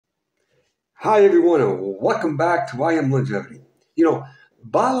Hi, everyone, and welcome back to I Am Longevity.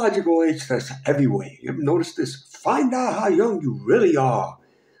 Biological age tests everywhere. You ever notice this? Find out how young you really are.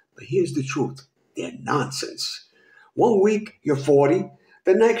 But here's the truth, they're nonsense. One week you're 40,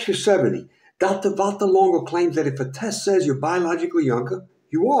 the next you're 70. Dr. Walter Longo claims that if a test says you're biologically younger,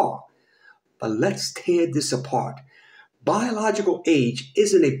 you are. But let's tear this apart. Biological age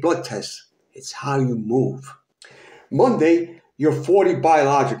isn't a blood test, it's how you move. Monday, you're 40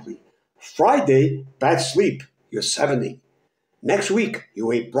 biologically. Friday, bad sleep, you're 70. Next week,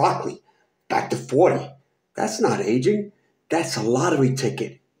 you ate broccoli, back to 40. That's not aging, that's a lottery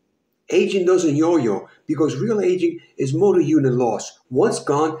ticket. Aging doesn't yo-yo because real aging is motor unit loss. Once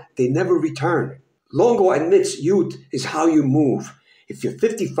gone, they never return. Longo admits youth is how you move. If you're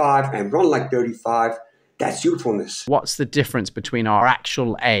 55 and run like 35, that's youthfulness. What's the difference between our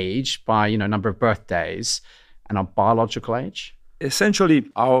actual age by, number of birthdays and our biological age? Essentially,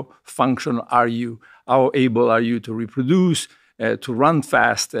 how functional are you? How able are you to reproduce, to run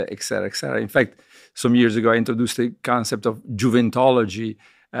fast, et cetera, et cetera. In fact, some years ago, I introduced the concept of juventology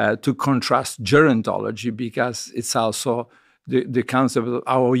to contrast gerontology because it's also the concept of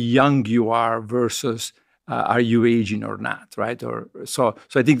how young you are versus are you aging or not, right? So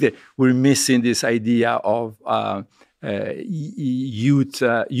I think that we're missing this idea of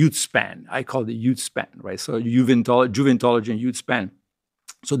youth span. I call it youth span, right? So juventology and youth span.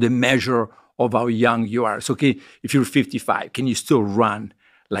 So the measure of how young you are. So if you're 55, can you still run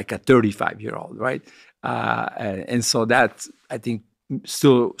like a 35-year-old, right? And so that's, I think,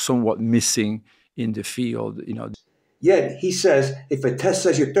 still somewhat missing in the field, Yet he says if a test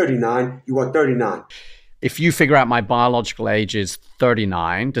says you're 39, you are 39. If you figure out my biological age is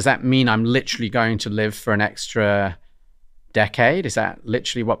 39, does that mean I'm literally going to live for an extra decade? Is that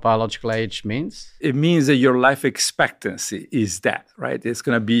literally what biological age means? It means that your life expectancy is that, right? It's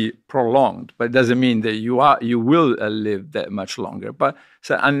going to be prolonged, but it doesn't mean that you will live that much longer. But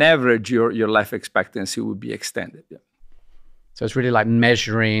so on average, your life expectancy will be extended. Yeah. So it's really like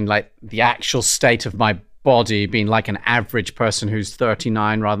measuring like the actual state of my body being like an average person who's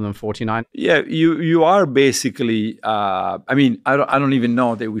 39 rather than 49? Yeah, you are basically, I don't even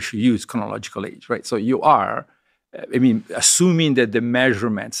know that we should use chronological age, right? So you are, assuming that the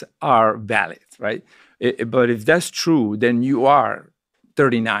measurements are valid, right? But if that's true, then you are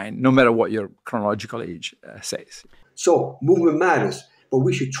 39, no matter what your chronological age says. So movement matters, but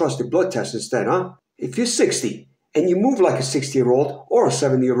we should trust the blood test instead, huh? If you're 60 and you move like a 60-year-old or a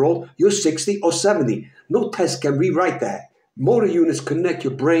 70-year-old, you're 60 or 70. No test can rewrite that. Motor units connect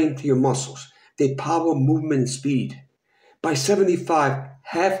your brain to your muscles. They power movement and speed. By 75,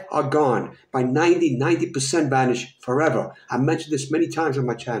 half are gone. By 90% vanish forever. I mentioned this many times on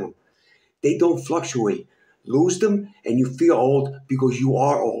my channel. They don't fluctuate. Lose them and you feel old because you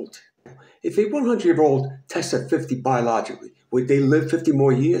are old. If a 100-year-old tests at 50 biologically, would they live 50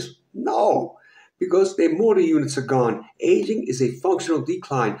 more years? No, because their motor units are gone. Aging is a functional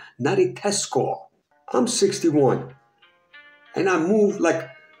decline, not a test score. I'm 61, and I move like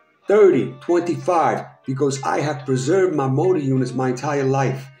 30, 25 because I have preserved my motor units my entire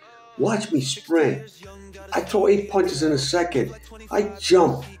life. Watch me sprint. I throw 8 punches in a second. I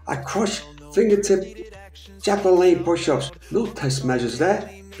jump. I crush fingertip Jack LaLanne push-ups. No test measures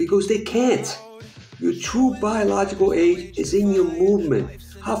that because they can't. Your true biological age is in your movement.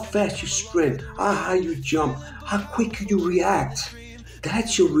 How fast you sprint, how high you jump, how quick you react.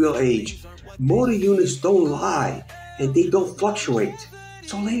 That's your real age. Motor units don't lie, and they don't fluctuate.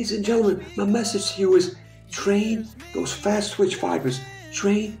 So ladies and gentlemen, my message to you is train those fast twitch fibers.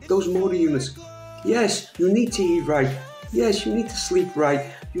 Train those motor units. Yes, you need to eat right. Yes, you need to sleep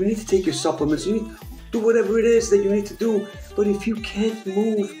right. You need to take your supplements. You need to do whatever it is that you need to do. But if you can't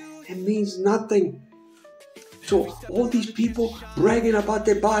move, it means nothing. So all these people bragging about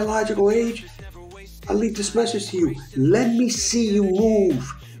their biological age, I leave this message to you. Let me see you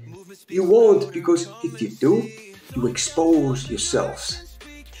move. You won't, because if you do, you expose yourselves.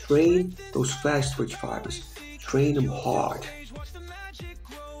 Train those fast twitch fibers. Train them hard.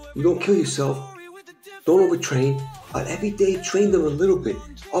 You don't kill yourself. Don't overtrain. But every day, train them a little bit.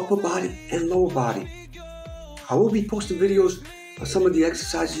 Upper body and lower body. I will be posting videos on some of the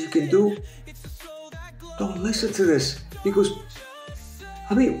exercises you can do. Don't listen to this, because,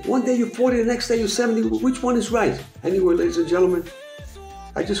 one day you're 40, the next day you're 70. Which one is right? Anyway, ladies and gentlemen,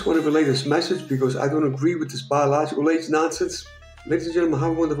 I just want to relay this message because I don't agree with this biological age nonsense. Ladies and gentlemen,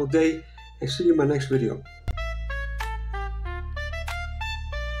 have a wonderful day, and see you in my next video.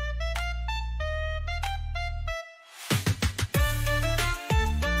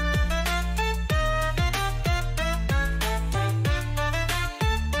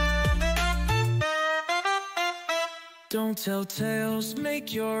 Don't tell tales,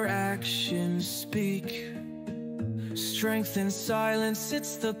 make your actions speak. Strength in silence,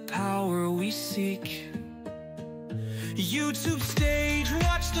 it's the power we seek. YouTube stage,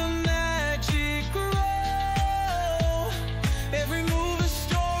 watch them